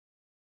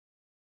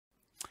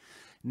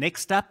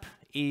Next up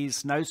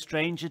is no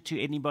stranger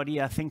to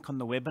anybody, I think, on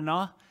the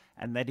webinar,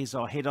 and that is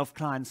our Head of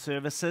Client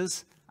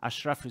Services,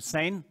 Ashraaf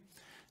Hoosain.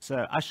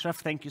 So Ashraaf,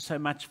 thank you so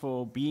much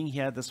for being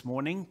here this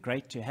morning.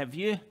 Great to have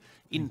you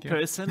in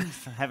person.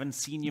 I haven't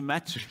seen you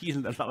much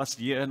in the last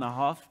year and a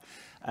half,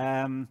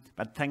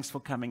 but thanks for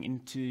coming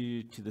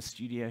into the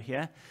studio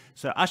here.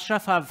 So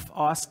Ashraaf, I've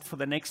asked for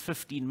the next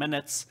 15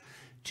 minutes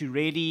to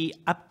really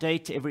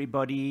update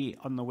everybody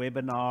on the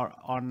webinar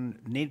on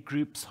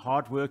Nedgroup's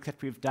hard work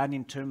that we've done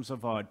in terms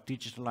of our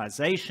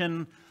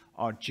digitalization,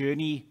 our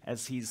journey,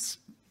 as his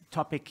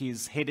topic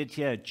is headed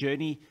here, a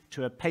journey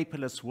to a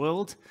paperless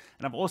world.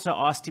 And I've also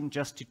asked him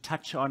just to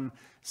touch on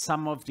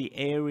some of the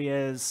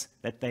areas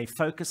that they're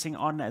focusing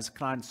on as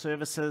client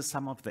services,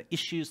 some of the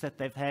issues that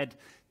they've had,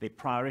 their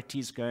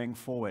priorities going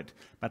forward,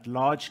 but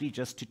largely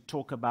just to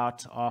talk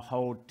about our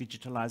whole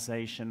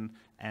digitalization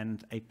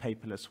and a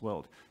paperless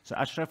world. So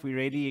Ashraaf, we're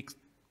really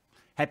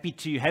happy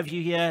to have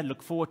you here.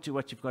 Look forward to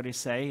what you've got to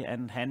say,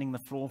 and handing the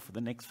floor for the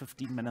next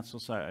 15 minutes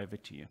or so over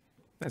to you.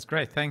 That's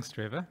great. Thanks,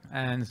 Trevor.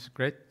 And it's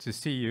great to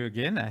see you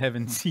again. I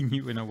haven't seen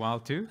you in a while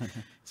too.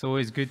 It's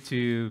always good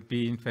to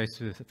be in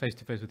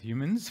face-to-face with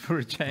humans for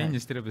a change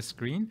instead of a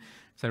screen.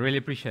 So I really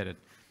appreciate it.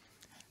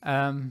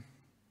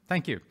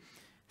 Thank you.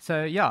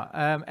 So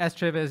yeah, as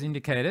Trevor has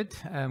indicated,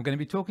 I'm going to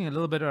be talking a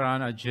little bit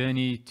around our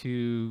journey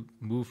to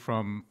move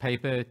from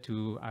paper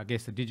to, I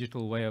guess, a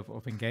digital way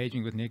of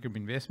engaging with Nedgroup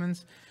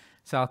investments.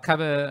 So I'll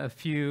cover a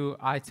few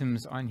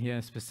items on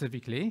here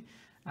specifically.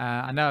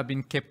 I know I've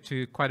been kept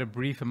to quite a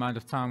brief amount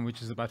of time,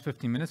 which is about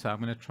 15 minutes, so I'm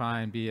going to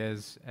try and be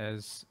as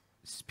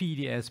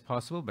speedy as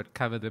possible, but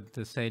cover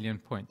the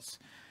salient points.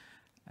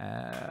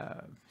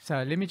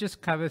 So let me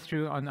just cover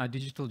through on our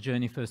digital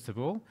journey first of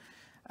all.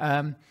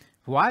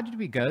 Why did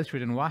we go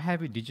through it, and why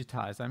have we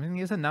digitized? I mean,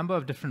 there's a number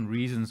of different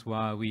reasons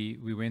why we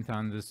went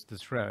on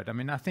this road. I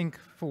mean, I think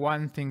for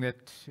one thing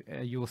that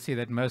you will see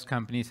that most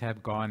companies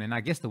have gone, and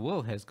I guess the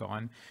world has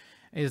gone,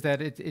 is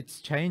that it's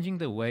changing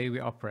the way we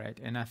operate.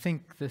 And I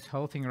think this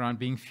whole thing around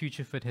being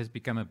future fit has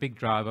become a big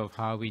driver of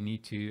how we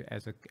need to,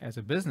 as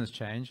a business,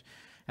 change,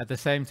 at the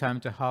same time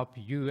to help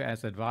you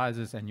as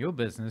advisors and your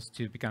business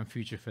to become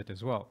future fit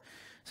as well.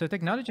 So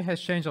technology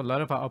has changed a lot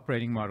of our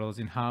operating models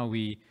in how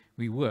we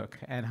work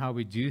and how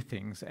we do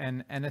things.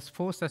 And it's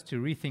forced us to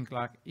rethink,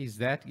 like, is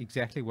that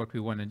exactly what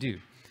we want to do?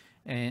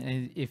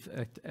 And if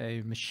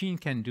a machine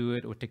can do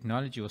it, or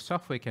technology or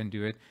software can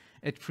do it,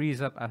 it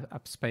frees up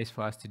space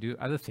for us to do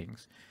other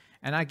things.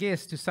 And I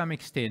guess to some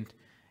extent,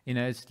 you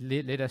know, it's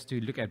led us to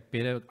look at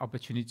better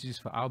opportunities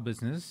for our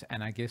business,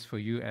 and I guess for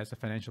you as a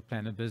financial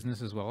planner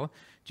business as well,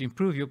 to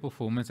improve your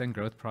performance and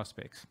growth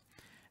prospects.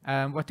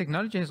 What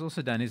technology has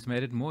also done is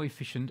made it more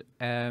efficient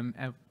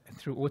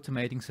through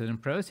automating certain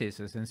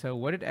processes. And so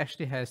what it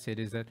actually has said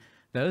is that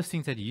those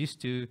things that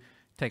used to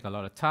take a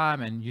lot of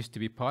time and used to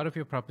be part of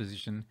your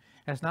proposition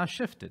has now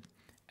shifted.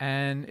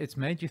 And it's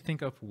made you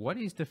think of what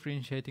is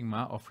differentiating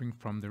my offering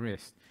from the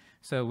rest.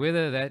 So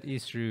whether that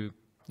is through,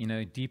 you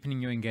know,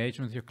 deepening your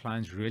engagement with your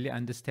clients, really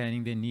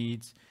understanding their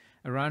needs,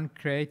 around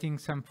creating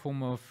some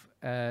form of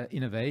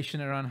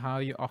innovation around how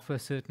you offer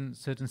certain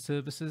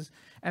services,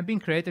 and being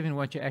creative in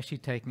what you're actually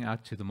taking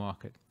out to the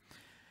market.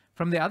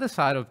 From the other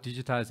side of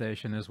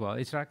digitization as well,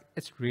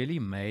 it's really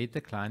made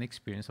the client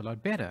experience a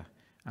lot better.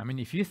 I mean,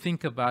 if you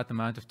think about the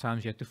amount of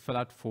times you had to fill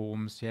out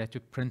forms, you had to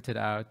print it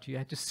out, you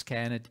had to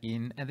scan it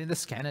in, and then the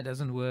scanner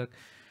doesn't work.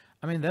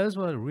 I mean, those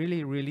were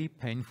really, really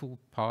painful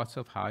parts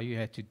of how you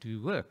had to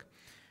do work.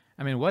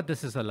 I mean, what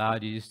this has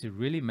allowed you is to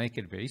really make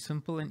it very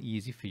simple and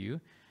easy for you.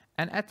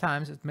 And at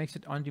times it makes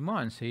it on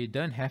demand. So you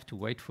don't have to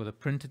wait for the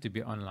printer to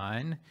be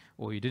online,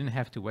 or you didn't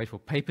have to wait for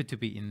paper to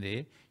be in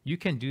there. You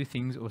can do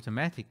things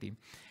automatically.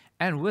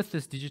 And with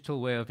this digital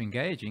way of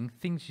engaging,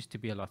 things used to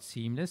be a lot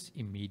seamless,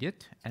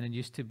 immediate, and it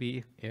used to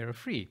be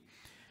error-free.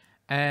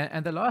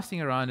 And the last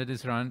thing around it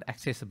is around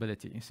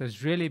accessibility. So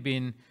it's really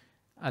been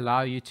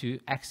allow you to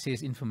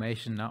access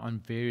information now on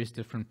various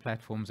different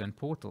platforms and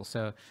portals.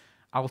 So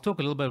I will talk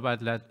a little bit about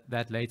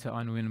that later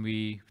on when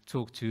we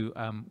talk to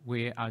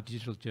where our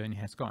digital journey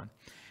has gone.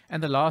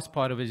 And the last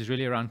part of it is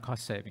really around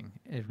cost saving.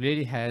 It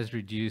really has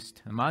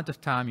reduced the amount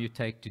of time you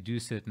take to do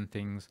certain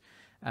things.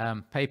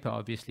 Paper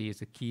obviously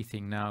is a key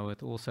thing now,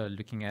 with also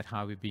looking at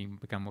how we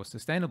become more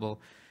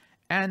sustainable,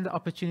 and the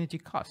opportunity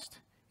cost.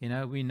 You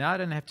know, we now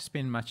don't have to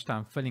spend much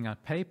time filling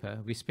out paper.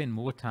 We spend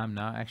more time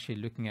now actually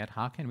looking at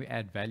how can we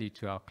add value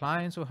to our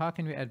clients, or how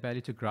can we add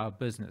value to grow our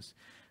business.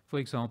 For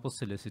example,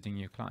 soliciting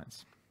new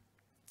clients.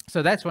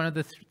 So that's one of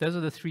those are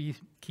the three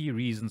key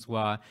reasons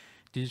why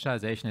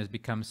digitalization has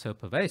become so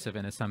pervasive,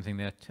 and it's something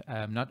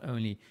that not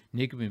only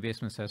Nedgroup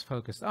Investments has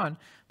focused on,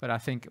 but I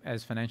think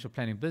as financial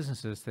planning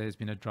businesses, there's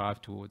been a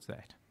drive towards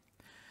that.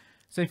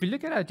 So if you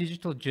look at our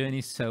digital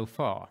journey so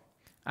far,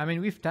 I mean,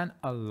 we've done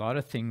a lot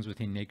of things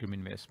within Nedgroup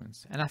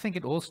Investments, and I think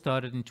it all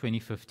started in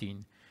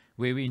 2015,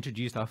 where we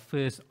introduced our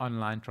first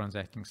online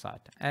transacting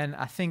site. And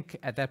I think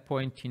at that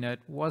point, you know, it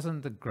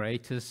wasn't the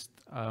greatest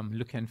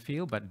look and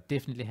feel, but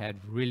definitely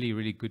had really,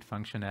 really good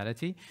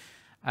functionality.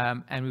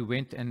 And we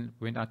went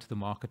out to the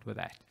market with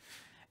that.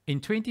 In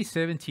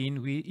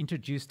 2017, we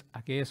introduced,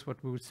 I guess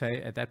what we would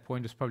say at that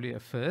point was probably a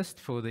first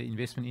for the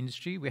investment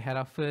industry. We had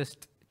our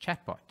first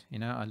chatbot,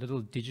 a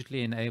little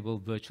digitally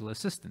enabled virtual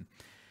assistant.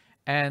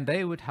 And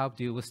they would help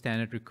deal with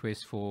standard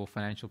requests for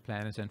financial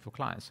planners and for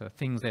clients. So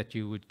things that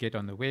you would get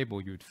on the web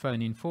or you would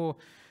phone in for,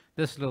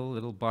 this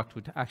little bot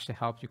would actually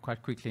help you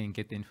quite quickly and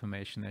get the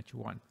information that you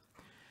want.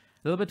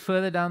 A little bit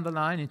further down the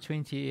line in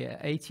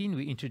 2018,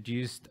 we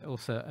introduced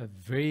also a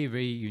very,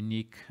 very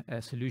unique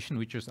solution,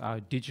 which was our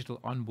digital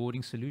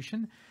onboarding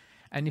solution.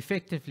 And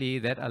effectively,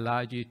 that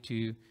allowed you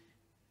to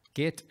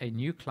get a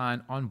new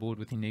client on board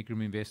with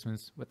Inegrum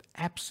Investments with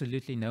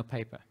absolutely no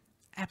paper,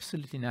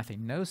 absolutely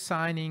nothing, no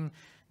signing,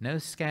 no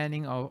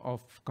scanning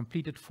of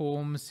completed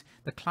forms.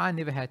 The client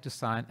never had to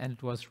sign, and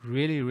it was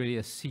really, really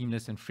a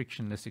seamless and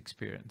frictionless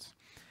experience.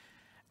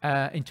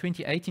 In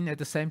 2018, at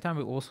the same time,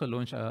 we also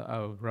launched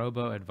a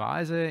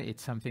robo-advisor.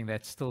 It's something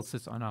that still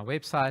sits on our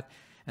website.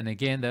 And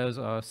again, those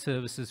are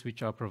services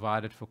which are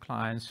provided for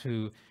clients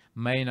who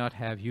may not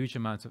have huge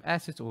amounts of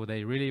assets, or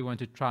they really want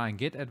to try and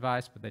get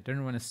advice, but they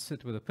don't want to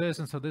sit with a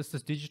person. So there's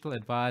this digital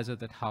advisor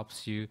that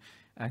helps you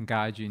and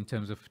guides you in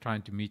terms of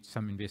trying to meet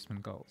some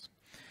investment goals.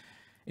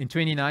 In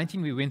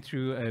 2019, we went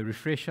through a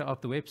refresher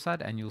of the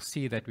website, and you'll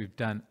see that we've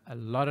done a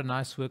lot of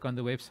nice work on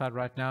the website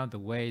right now. The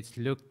way it's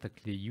looked,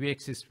 the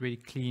UX is very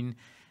clean.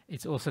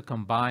 It's also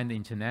combined the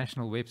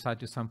international website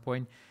to some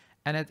point.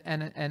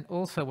 And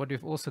also what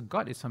we've also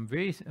got is some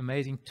very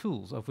amazing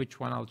tools, of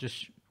which one I'll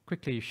just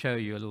quickly show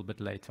you a little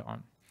bit later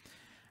on.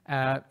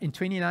 In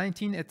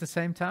 2019, at the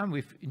same time,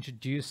 we've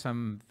introduced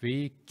some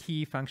very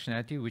key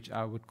functionality, which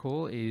I would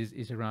call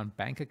is around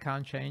bank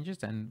account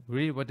changes. And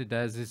really what it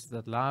does is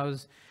it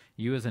allows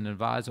you as an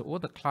advisor or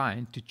the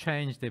client to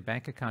change their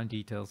bank account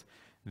details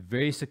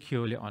very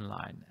securely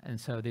online. And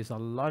so there's a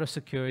lot of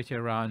security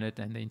around it,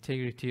 and the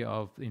integrity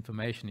of the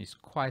information is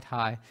quite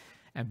high.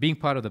 And being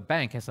part of the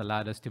bank has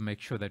allowed us to make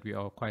sure that we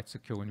are quite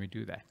secure when we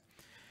do that.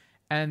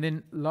 And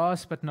then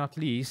last but not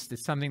least,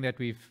 it's something that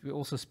we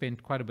also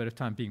spent quite a bit of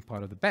time being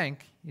part of the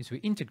bank, is we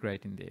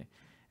integrate in there.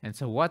 And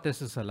so what this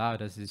has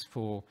allowed us is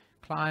for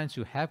clients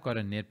who have got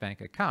a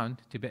NetBank account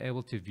to be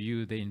able to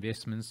view the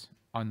investments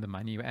on the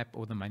Money app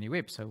or the Money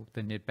web, so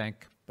the NetBank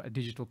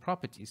digital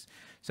properties.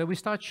 So we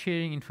start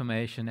sharing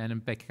information, and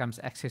it becomes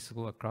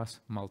accessible across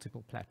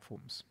multiple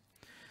platforms.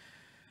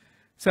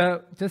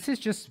 So this is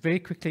just very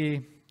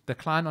quickly the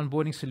client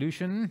onboarding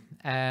solution,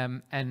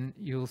 and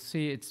you'll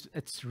see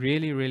it's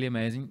really, really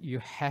amazing. You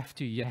have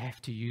to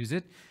use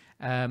it.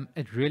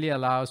 It really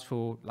allows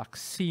for like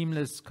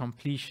seamless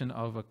completion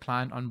of a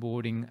client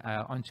onboarding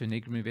onto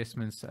Inegrum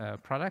Investments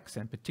products,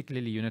 and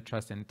particularly unit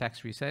trust and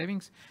tax-free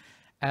savings.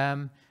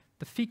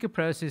 The FICA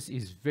process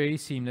is very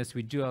seamless.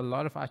 We do a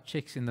lot of our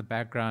checks in the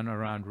background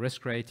around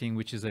risk rating,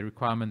 which is a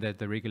requirement that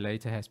the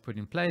regulator has put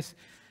in place,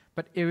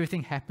 but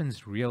everything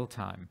happens real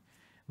time,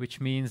 which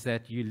means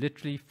that you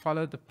literally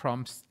follow the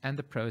prompts and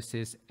the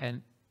process,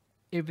 and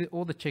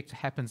all the checks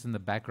happens in the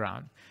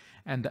background.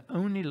 And the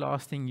only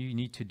last thing you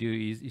need to do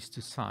is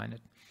to sign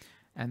it.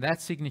 And that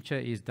signature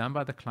is done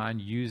by the client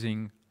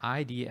using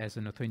ID as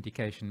an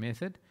authentication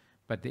method,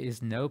 but there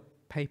is no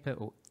paper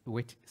or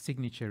wet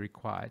signature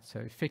required. So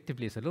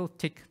effectively, it's a little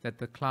tick that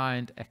the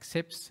client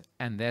accepts,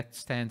 and that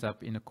stands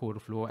up in a court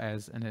of law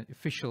as an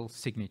official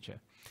signature.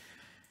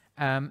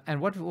 And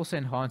what we've also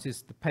enhanced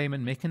is the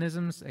payment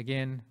mechanisms.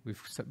 Again, we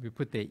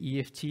put the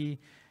EFT.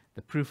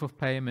 The proof of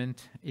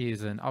payment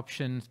is an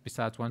option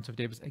besides once of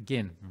debits.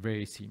 Again,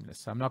 very seamless.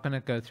 So I'm not going to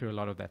go through a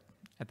lot of that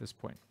at this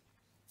point.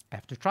 You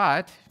have to try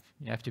it.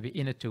 You have to be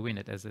in it to win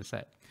it, as they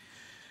say.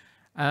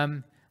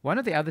 One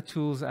of the other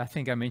tools I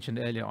think I mentioned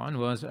earlier on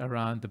was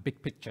around the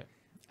big picture.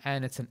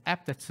 And it's an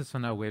app that sits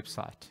on our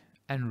website.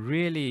 And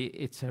really,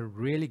 it's a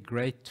really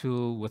great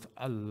tool with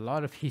a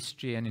lot of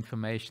history and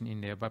information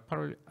in there, but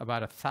probably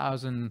about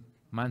 1,000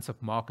 months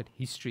of market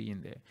history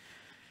in there.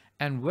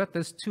 And what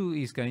this tool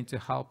is going to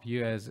help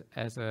you as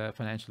a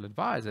financial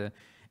advisor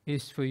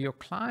is for your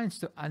clients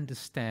to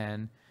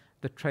understand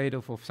the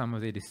trade-off of some of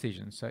their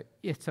decisions. So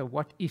it's a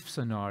what-if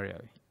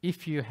scenario.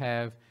 If you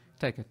have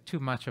taken too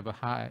much of a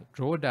high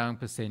drawdown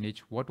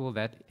percentage,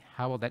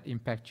 how will that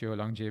impact your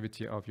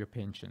longevity of your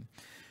pension?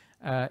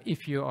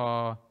 If you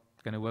are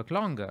going to work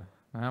longer,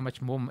 how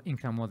much more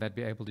income will that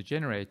be able to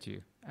generate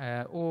you?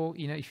 Or,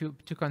 if you're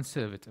too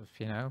conservative,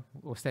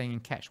 or staying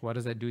in cash, what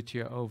does that do to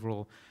your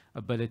overall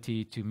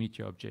ability to meet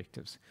your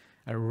objectives?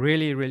 A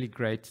really, really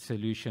great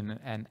solution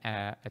and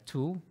a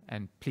tool,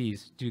 and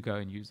please do go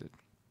and use it.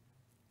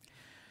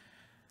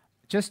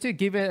 Just to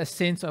give it a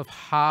sense of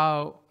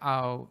how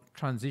our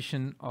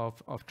transition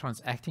of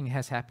transacting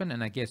has happened,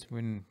 and I guess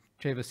when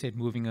Trevor said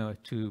moving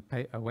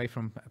away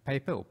from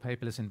paper or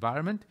paperless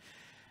environment,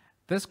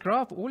 this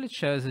graph, all it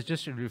shows is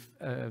just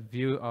a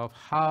view of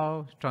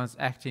how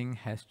transacting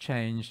has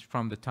changed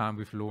from the time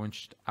we've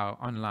launched our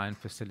online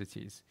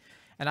facilities.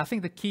 And I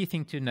think the key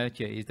thing to note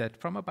here is that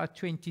from about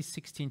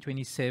 2016,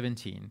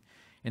 2017,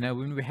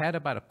 when we had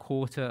about a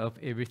quarter of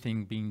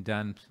everything being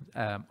done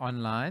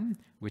online,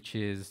 which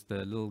is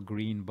the little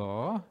green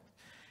bar,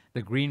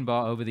 the green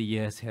bar over the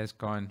years has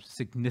gone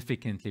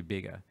significantly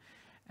bigger.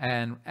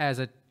 And as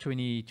of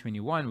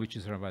 2021, which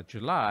is around about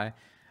July,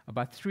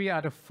 about 3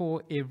 out of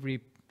 4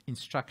 every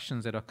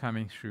instructions that are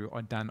coming through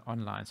are done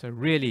online. So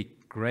really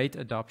great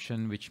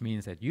adoption, which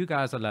means that you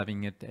guys are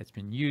loving it. It's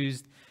been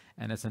used,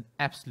 and it's an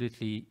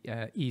absolutely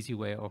easy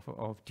way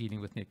of dealing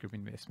with net group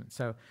investment.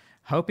 So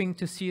hoping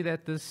to see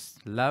that this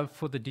love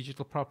for the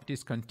digital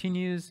properties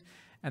continues,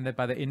 and that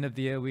by the end of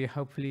the year, we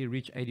hopefully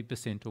reach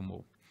 80% or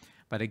more.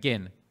 But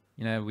again,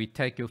 we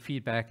take your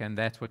feedback, and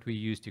that's what we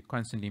use to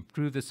constantly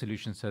improve the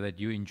solution so that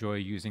you enjoy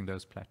using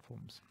those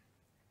platforms.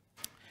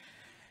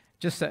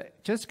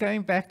 Just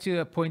going back to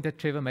a point that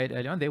Trevor made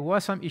earlier on, there were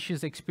some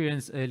issues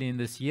experienced early in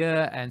this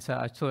year, and so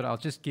I thought I'll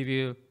just give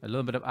you a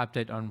little bit of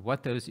update on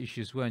what those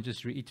issues were and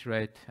just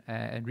reiterate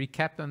and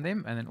recap on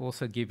them, and then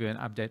also give you an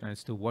update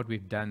as to what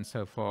we've done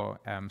so far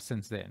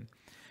since then.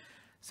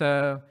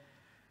 So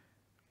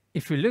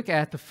if we look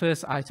at the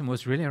first item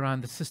was really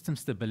around the system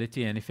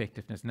stability and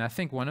effectiveness. And I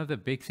think one of the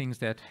big things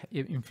that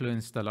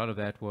influenced a lot of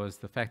that was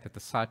the fact that the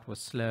site was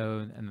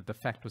slow, and that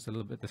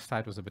the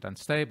site was a bit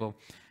unstable,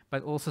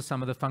 but also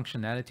some of the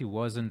functionality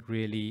wasn't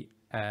really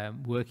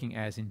working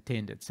as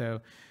intended. So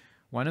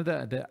one of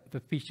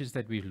the features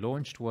that we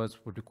launched was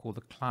what we call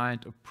the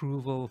client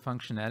approval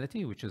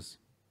functionality, which is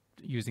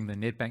using the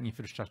NetBank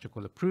infrastructure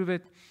called Approve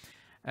It.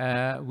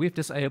 We've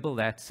disabled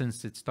that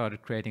since it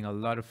started creating a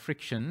lot of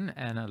friction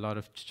and a lot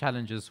of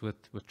challenges with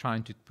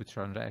trying to put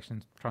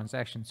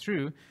transactions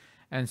through.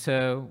 And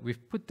so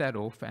we've put that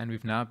off, and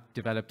we've now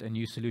developed a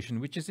new solution,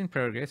 which is in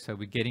progress. So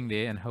we're getting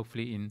there, and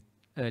hopefully in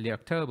early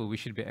October, we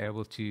should be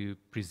able to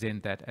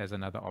present that as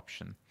another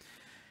option.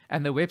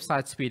 And the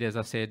website speed, as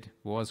I said,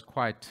 was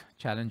quite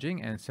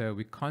challenging. And so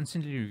we're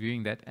constantly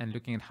reviewing that and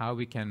looking at how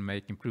we can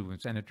make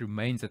improvements. And it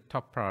remains a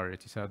top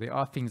priority. So there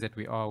are things that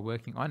we are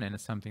working on, and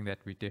it's something that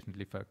we're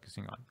definitely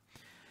focusing on.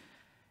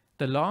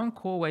 The long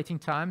call waiting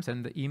times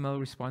and the email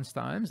response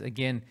times,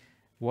 again,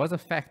 was a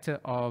factor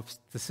of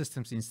the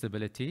system's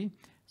instability.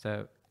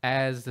 So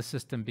as the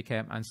system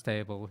became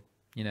unstable,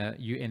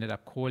 you ended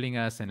up calling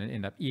us and it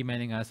ended up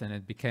emailing us, and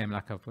it became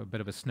like a bit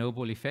of a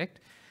snowball effect.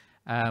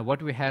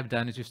 What we have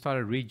done is we've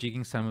started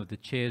rejigging some of the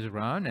chairs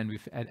around, and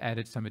we've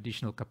added some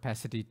additional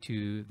capacity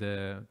to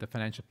the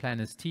financial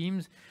planners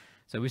teams.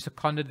 So we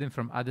seconded them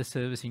from other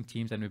servicing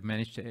teams, and we've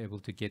managed to be able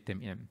to get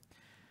them in.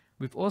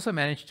 We've also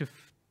managed to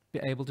be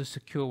able to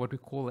secure what we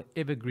call an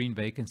evergreen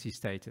vacancy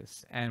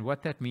status. And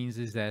what that means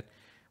is that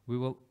we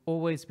will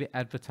always be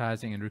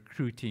advertising and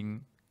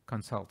recruiting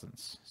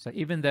consultants. So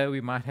even though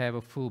we might have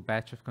a full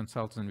batch of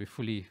consultants and we're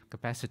fully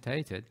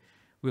capacitated,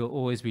 we'll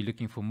always be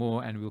looking for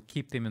more, and we'll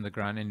keep them in the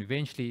ground. And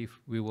eventually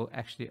we will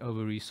actually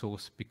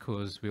over-resource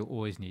because we'll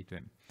always need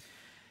them.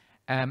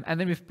 And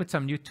then we've put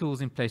some new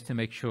tools in place to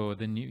make sure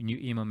the new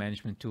email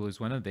management tool is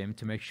one of them,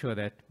 to make sure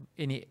that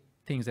any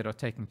things that are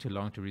taking too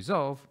long to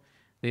resolve,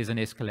 there's an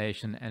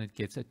escalation and it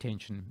gets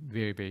attention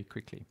very, very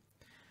quickly.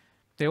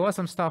 There were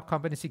some staff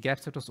competency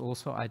gaps that was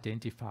also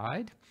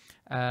identified.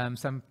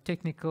 Some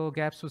technical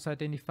gaps was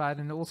identified,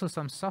 and also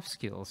some soft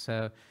skills.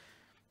 So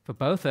for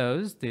both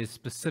those, there's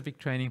specific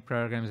training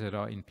programs that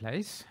are in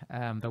place.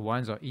 The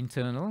ones are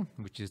internal,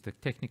 which is the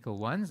technical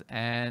ones,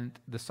 and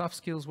the soft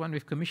skills one,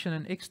 we've commissioned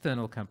an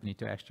external company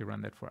to actually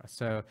run that for us.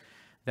 So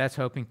that's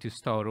hoping to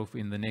start off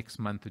in the next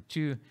month or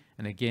two.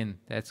 And again,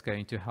 that's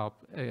going to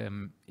help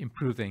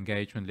improve the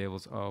engagement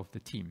levels of the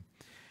team.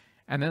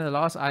 And then the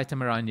last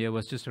item around here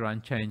was just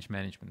around change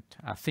management.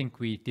 I think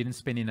we didn't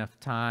spend enough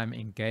time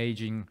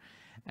engaging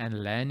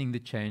and landing the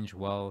change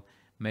well,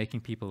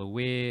 making people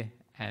aware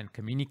and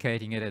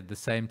communicating it at the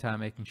same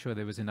time, making sure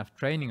there was enough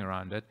training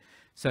around it.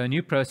 So a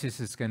new process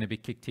is going to be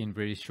kicked in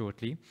very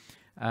shortly,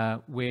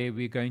 where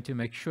we're going to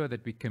make sure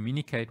that we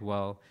communicate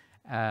well,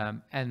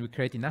 and we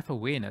create enough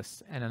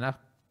awareness and enough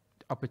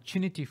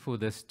opportunity for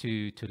this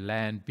to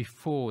land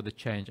before the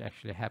change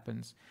actually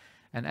happens.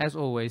 And as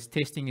always,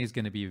 testing is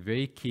going to be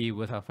very key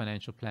with our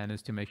financial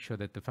planners to make sure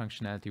that the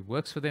functionality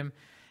works for them,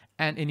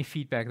 and any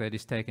feedback that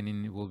is taken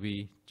in will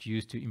be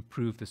used to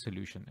improve the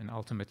solution, and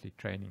ultimately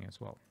training as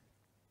well.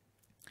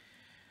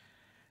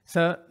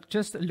 So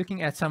just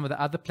looking at some of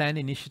the other planned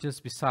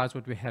initiatives besides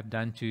what we have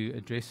done to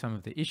address some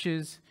of the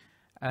issues,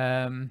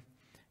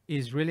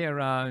 is really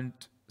around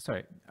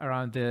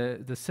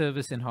the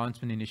service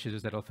enhancement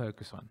initiatives that I'll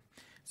focus on.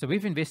 So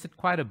we've invested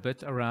quite a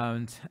bit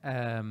around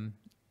an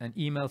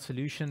email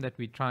solution that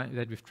we've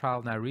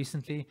trialed now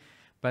recently,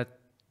 but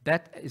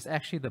that is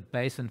actually the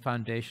base and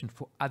foundation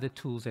for other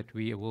tools that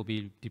we will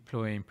be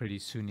deploying pretty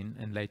soon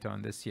and later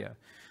on this year.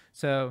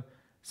 So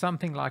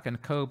something like a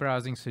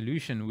co-browsing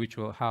solution, which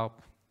will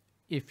help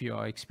if you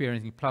are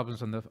experiencing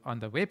problems on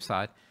the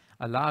website,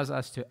 allows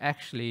us to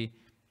actually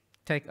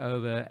take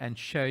over and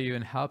show you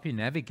and help you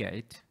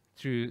navigate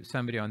through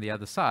somebody on the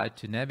other side,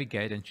 to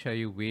navigate and show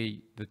you where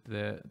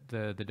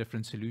the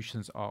different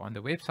solutions are on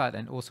the website,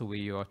 and also where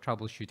you are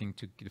troubleshooting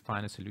to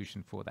find a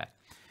solution for that.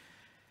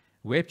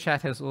 Web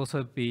chat has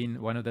also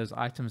been one of those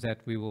items that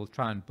we will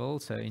try and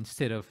build. So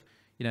instead of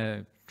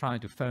trying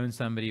to phone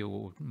somebody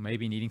or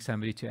maybe needing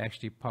somebody to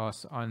actually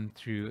pass on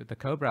through the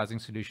co-browsing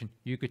solution,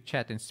 you could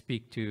chat and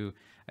speak to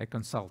a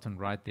consultant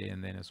right there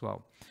and then as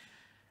well.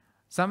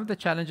 Some of the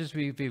challenges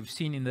we've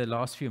seen in the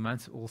last few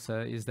months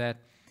also is that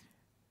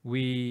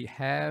we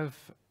have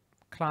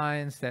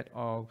clients that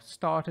are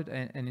started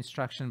an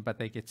instruction, but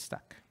they get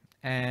stuck.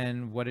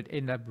 And what it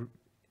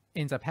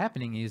ends up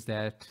happening is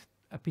that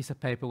a piece of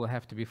paper will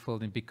have to be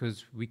filled in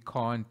because we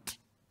can't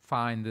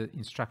find the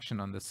instruction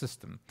on the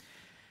system.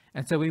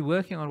 And so we're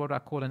working on what I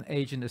call an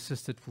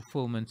agent-assisted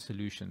fulfillment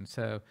solution.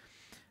 So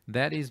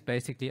that is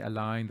basically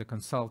allowing the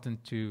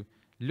consultant to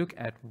look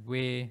at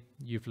where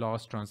you've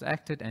last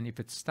transacted, and if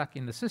it's stuck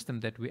in the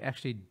system, that we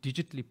actually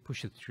digitally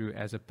push it through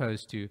as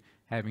opposed to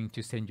having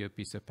to send you a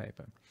piece of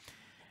paper.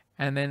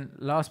 And then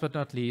last but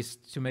not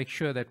least, to make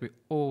sure that we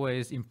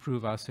always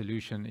improve our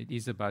solution, it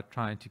is about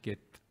trying to get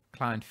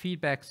client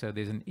feedback. So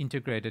there's an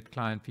integrated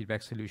client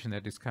feedback solution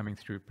that is coming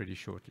through pretty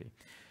shortly.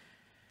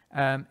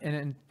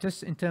 And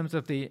just in terms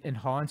of the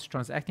enhanced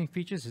transacting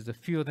features, there's a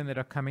few of them that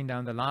are coming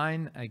down the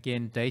line.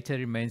 Again, data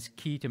remains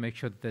key to make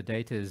sure that the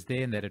data is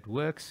there and that it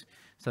works,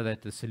 so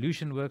that the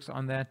solution works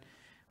on that.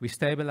 We're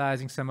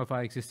stabilizing some of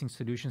our existing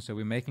solutions, so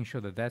we're making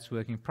sure that that's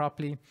working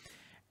properly.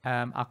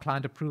 Our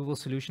client approval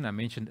solution I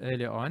mentioned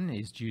earlier on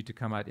is due to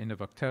come out end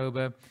of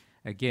October.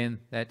 Again,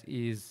 that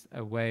is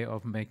a way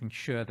of making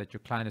sure that your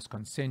client is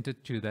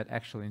consented to that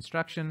actual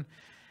instruction.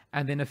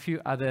 And then a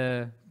few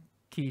other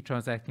key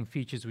transacting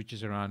features, which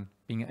is around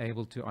being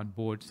able to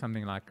onboard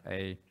something like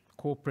a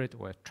corporate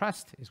or a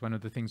trust is one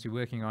of the things we're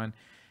working on,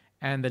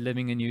 and the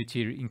living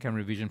annuity income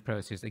revision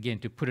process, again,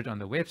 to put it on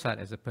the website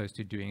as opposed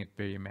to doing it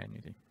very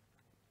manually.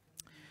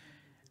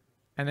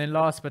 And then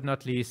last but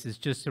not least is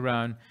just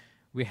around,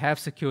 we have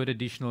secured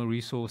additional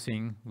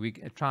resourcing. We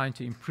are trying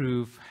to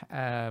improve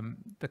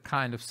the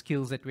kind of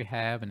skills that we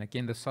have, and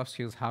again, the soft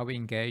skills, how we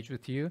engage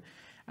with you,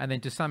 and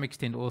then to some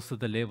extent also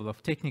the level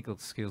of technical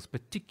skills,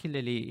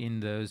 particularly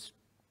in those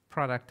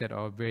products that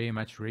are very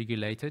much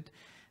regulated.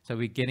 So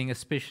we're getting a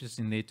specialist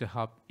in there to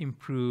help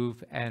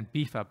improve and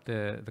beef up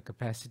the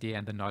capacity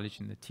and the knowledge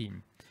in the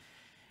team.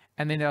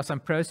 And then there are some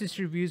process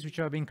reviews which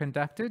are being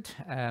conducted.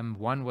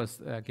 One was,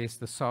 I guess,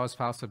 the SARS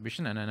file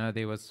submission, and I know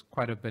there was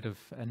quite a bit of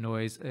a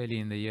noise early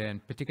in the year,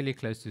 and particularly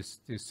close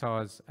to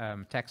SARS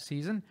tax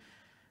season.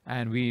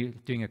 And we're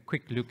doing a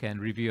quick look and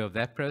review of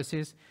that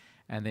process.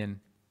 And then,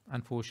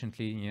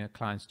 unfortunately,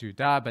 clients do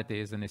die, but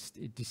there's a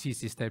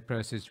deceased estate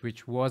process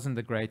which wasn't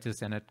the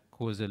greatest, and it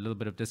caused a little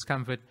bit of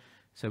discomfort.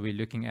 So we're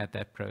looking at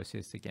that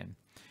process again.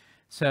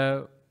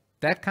 So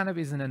that kind of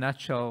is, in a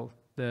nutshell,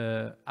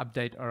 the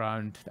update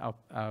around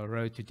our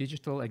road to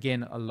digital.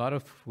 Again, a lot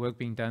of work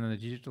being done in the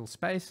digital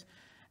space.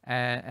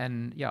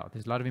 And yeah,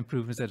 there's a lot of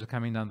improvements that are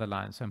coming down the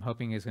line. So I'm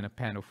hoping it's going to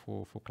pan off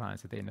for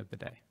clients at the end of the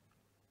day.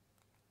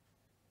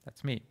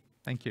 That's me.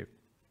 Thank you.